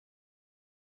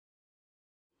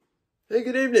Hey,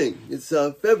 good evening. It's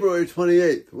February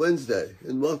 28th, Wednesday,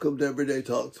 and welcome to Everyday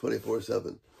Talk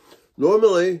 24/7.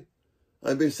 Normally,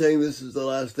 I'd be saying this is the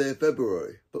last day of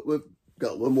February, but we've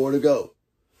got one more to go,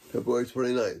 February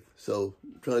 29th. So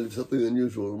I'm trying to do something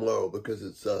unusual tomorrow because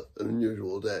it's an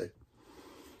unusual day.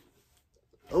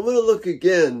 I want to look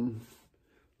again.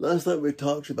 Last night we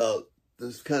talked about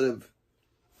this kind of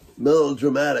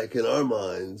melodramatic in our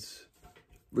minds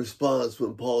response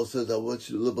when Paul says, I want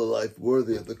you to live a life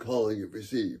worthy of the calling you've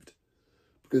received.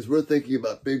 Because we're thinking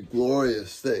about big,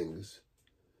 glorious things.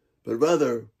 But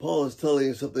rather, Paul is telling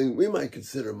us something we might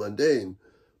consider mundane,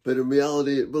 but in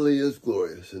reality, it really is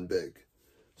glorious and big.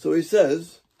 So he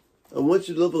says, I want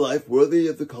you to live a life worthy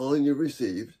of the calling you've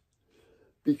received.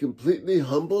 Be completely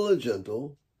humble and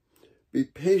gentle. Be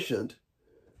patient,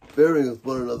 bearing with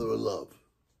one another in love.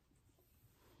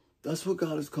 That's what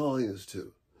God is calling us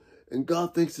to. And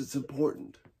God thinks it's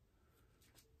important.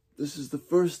 This is the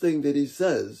first thing that he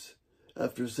says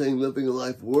after saying living a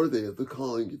life worthy of the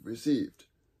calling you've received.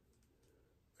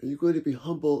 Are you going to be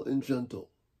humble and gentle?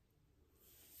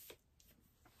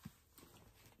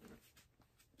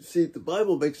 See, the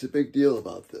Bible makes a big deal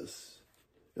about this.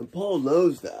 And Paul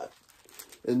knows that.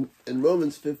 In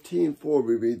Romans 15:4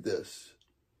 we read this.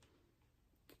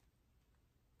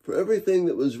 For everything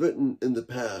that was written in the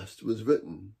past was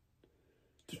written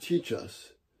to teach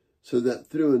us, so that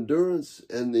through endurance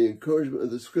and the encouragement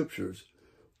of the scriptures,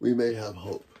 we may have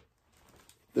hope.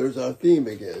 There's our theme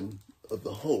again of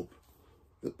the hope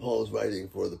that Paul is writing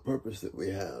for, the purpose that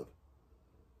we have.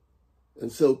 And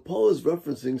so Paul is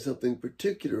referencing something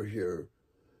particular here.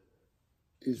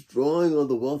 He's drawing on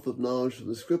the wealth of knowledge from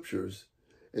the scriptures,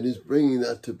 and he's bringing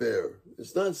that to bear.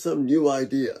 It's not some new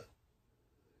idea.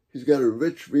 He's got a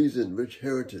rich reason, rich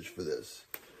heritage for this.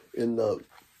 In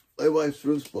my wife's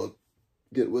Ruth's book,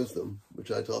 Get Wisdom, which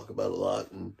I talk about a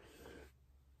lot, and,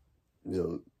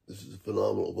 this is a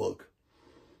phenomenal book.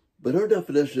 But her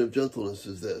definition of gentleness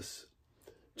is this.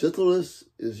 Gentleness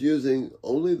is using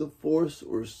only the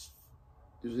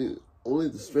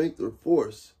strength or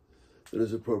force that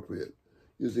is appropriate.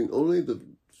 Using only the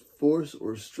force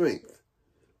or strength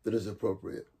that is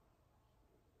appropriate.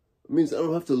 It means I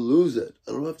don't have to lose it.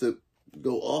 I don't have to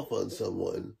go off on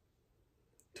someone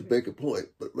to make a point,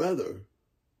 but rather,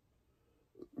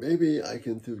 maybe I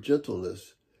can, through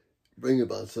gentleness, bring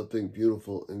about something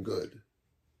beautiful and good,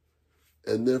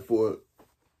 and therefore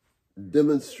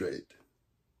demonstrate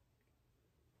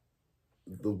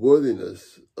the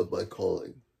worthiness of my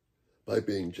calling by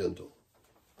being gentle.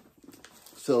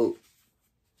 So,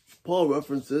 Paul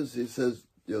references, he says,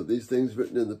 these things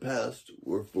written in the past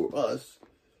were for us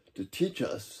to teach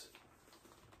us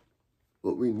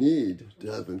what we need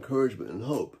to have encouragement and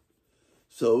hope.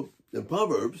 So, in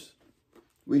Proverbs,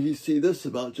 we see this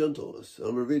about gentleness.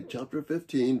 I'm going to read chapter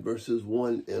 15, verses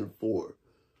 1 and 4.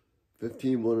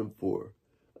 15, 1 and 4.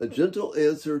 A gentle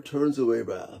answer turns away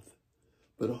wrath,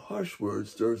 but a harsh word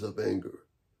stirs up anger.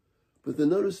 But then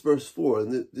notice verse 4,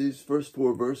 and these first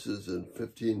 4 verses in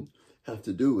 15 have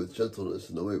to do with gentleness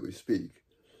and the way we speak.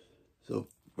 So,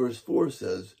 verse 4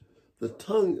 says, the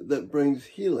tongue that brings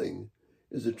healing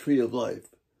is a tree of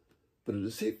life, but a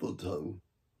deceitful tongue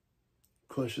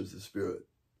crushes the spirit.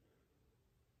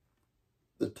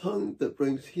 The tongue that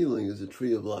brings healing is a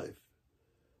tree of life.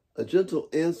 A gentle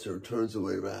answer turns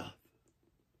away wrath.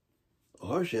 A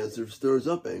harsh answer stirs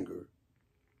up anger.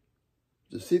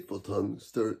 Deceitful tongue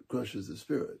crushes the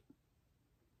spirit.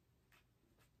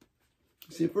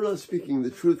 See, if we're not speaking the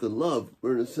truth in love,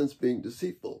 we're in a sense being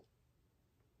deceitful.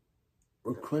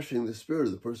 We're crushing the spirit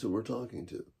of the person we're talking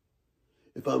to.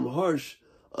 If I'm harsh,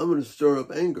 I'm going to stir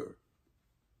up anger.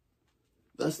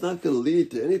 That's not going to lead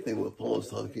to anything what Paul is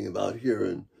talking about here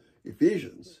in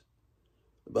Ephesians,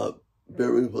 about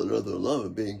bearing one another in love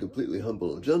and being completely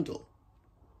humble and gentle.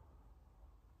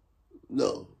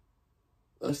 No,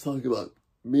 that's talking about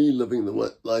me living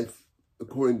the life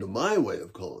according to my way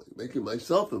of calling, making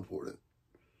myself important,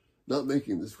 not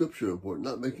making the scripture important,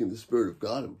 not making the Spirit of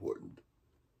God important,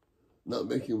 not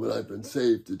making what I've been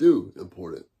saved to do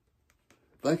important.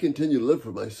 If I continue to live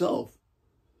for myself,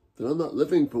 then I'm not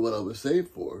living for what I was saved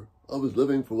for. I was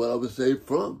living for what I was saved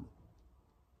from.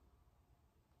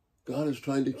 God is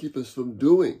trying to keep us from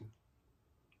doing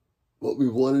what we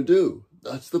want to do.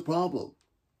 That's the problem.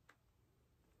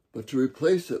 But to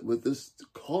replace it with this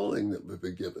calling that we've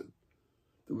been given,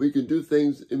 that we can do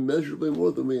things immeasurably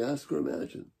more than we ask or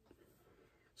imagine.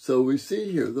 So we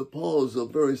see here that Paul is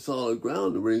on very solid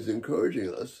ground where he's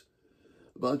encouraging us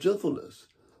about gentleness.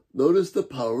 Notice the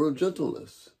power of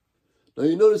gentleness. Now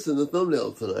you notice in the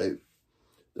thumbnail tonight,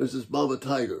 there's this mama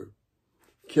tiger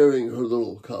carrying her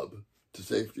little cub to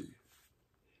safety.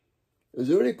 Is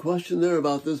there any question there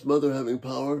about this mother having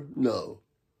power? No.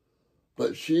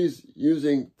 But she's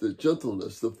using the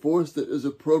gentleness, the force that is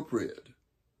appropriate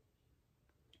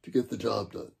to get the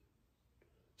job done.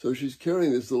 So she's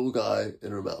carrying this little guy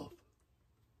in her mouth.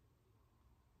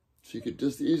 She could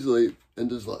just easily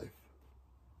end his life.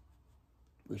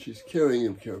 But she's carrying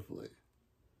him carefully.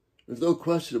 There's no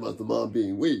question about the mom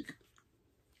being weak.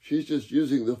 She's just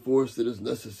using the force that is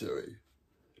necessary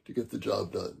to get the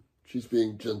job done. She's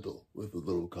being gentle with the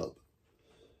little cub.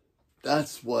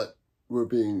 That's what we're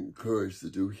being encouraged to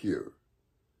do here.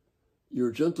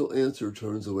 Your gentle answer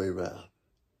turns away wrath.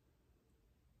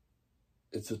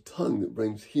 It's a tongue that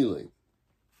brings healing.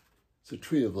 It's a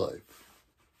tree of life.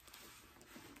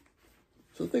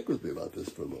 So think with me about this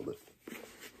for a moment.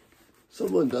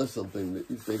 Someone does something that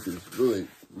you think is really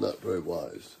not very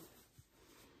wise.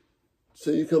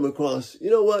 So you come across, you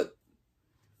know what?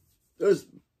 There's a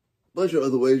bunch of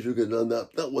other ways you could have done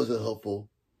that. That wasn't helpful.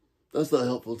 That's not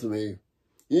helpful to me.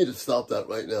 You need to stop that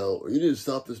right now, or you need to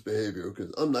stop this behavior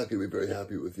because I'm not going to be very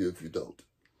happy with you if you don't.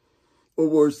 Or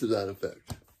words to that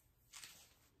effect.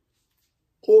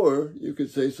 Or you could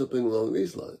say something along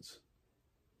these lines.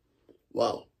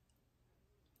 Wow.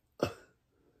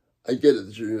 I get it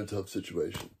that you're in a tough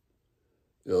situation.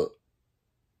 You know,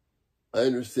 I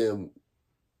understand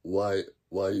why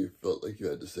you felt like you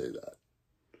had to say that.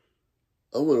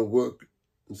 I want to work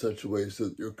in such a way so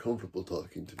that you're comfortable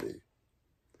talking to me.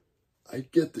 I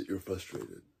get that you're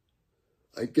frustrated.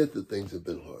 I get that things have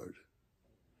been hard.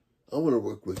 I want to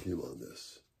work with you on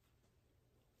this.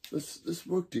 Let's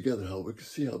work together how we can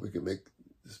see how we can make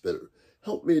this better.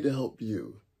 Help me to help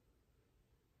you.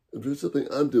 If there's something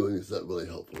I'm doing that's not really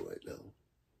helpful right now,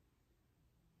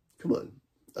 come on.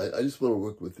 I just want to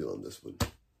work with you on this one.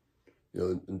 You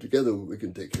know, and together we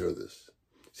can take care of this.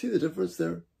 See the difference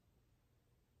there?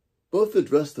 Both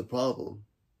addressed the problem,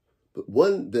 but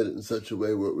one did it in such a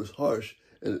way where it was harsh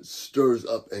and it stirs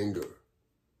up anger.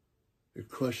 It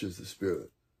crushes the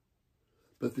spirit.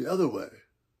 But the other way,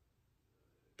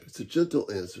 it's a gentle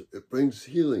answer. It brings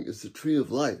healing. It's the tree of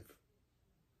life.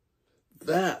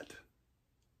 That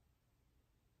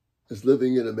is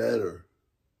living in a manner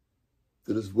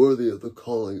that is worthy of the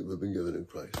calling that we've been given in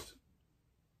Christ.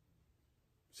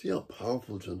 See how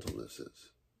powerful gentleness is.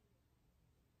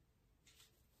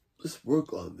 Let's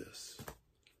work on this.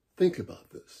 Think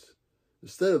about this.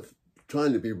 Instead of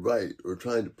trying to be right or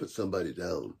trying to put somebody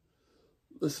down,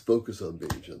 let's focus on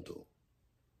being gentle.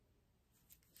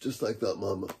 Just like that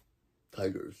mama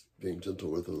tiger's being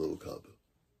gentle with her little cub.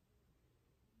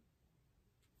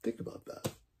 Think about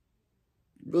that.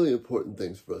 Really important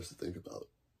things for us to think about.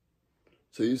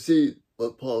 So you see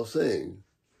what Paul's saying,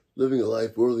 living a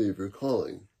life worthy of your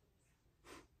calling,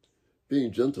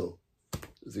 being gentle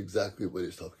is exactly what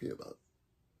he's talking about.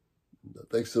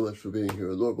 Thanks so much for being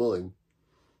here. Lord willing,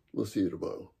 we'll see you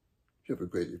tomorrow. You have a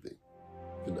great evening.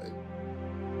 Good night.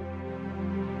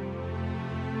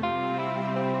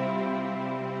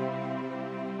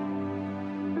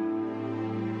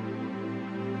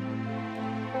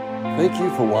 Thank you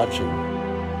for watching.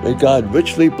 May God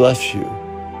richly bless you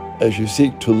as you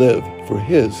seek to live for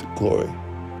His glory.